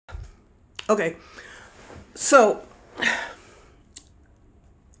Okay, so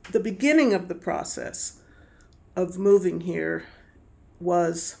the beginning of the process of moving here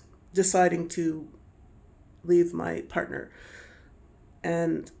was deciding to leave my partner.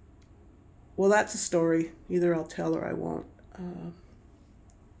 And, well, that's a story. Either I'll tell or I won't.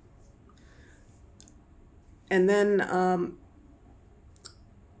 And then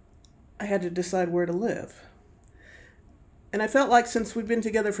I had to decide where to live. And I felt like since we'd been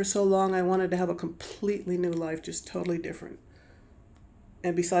together for so long, I wanted to have a completely new life, just totally different.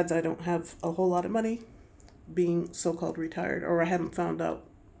 And besides, I don't have a whole lot of money, being so-called retired, or I haven't found out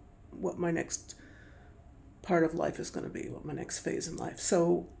what my next part of life is going to be, what my next phase in life.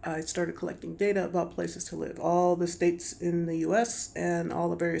 So I started collecting data about places to live, all the states in the US and all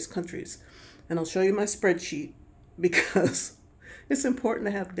the various countries. And I'll show you my spreadsheet because it's important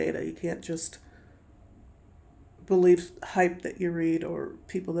to have data. You can't just believe hype that you read or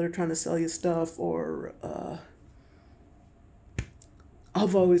people that are trying to sell you stuff or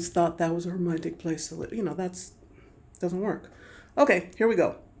I've always thought that was a romantic place to live. You know, that's doesn't work. Okay, here we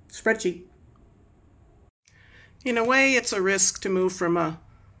go. Spreadsheet. In a way, it's a risk to move from a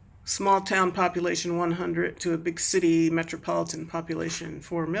small town population 100 to a big city metropolitan population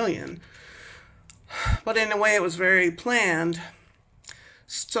 4 million. But in a way, it was very planned.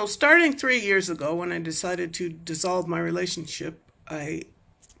 So starting 3 years ago, when I decided to dissolve my relationship, I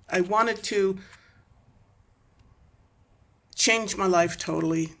wanted to change my life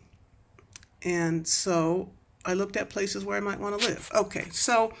totally. And so I looked at places where I might want to live. Okay,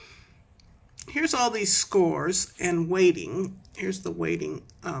 so here's all these scores and weighting. Here's the weighting,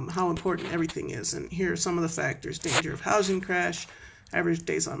 how important everything is. And here are some of the factors: danger of housing crash, average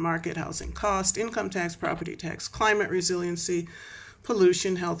days on market, housing cost, income tax, property tax, climate resiliency,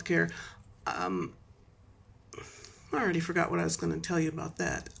 pollution, healthcare. I already forgot what I was going to tell you about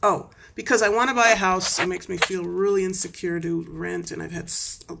that. Oh, because I want to buy a house. It makes me feel really insecure to rent, and I've had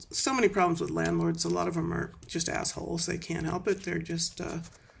so many problems with landlords. A lot of them are just assholes. They can't help it. They're just,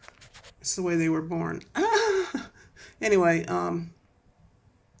 it's the way they were born. Anyway,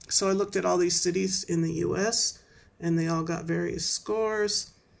 so I looked at all these cities in the U.S., and they all got various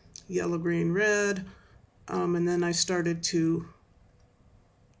scores, yellow, green, red, and then I started to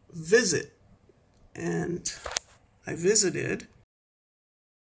visit, and I visited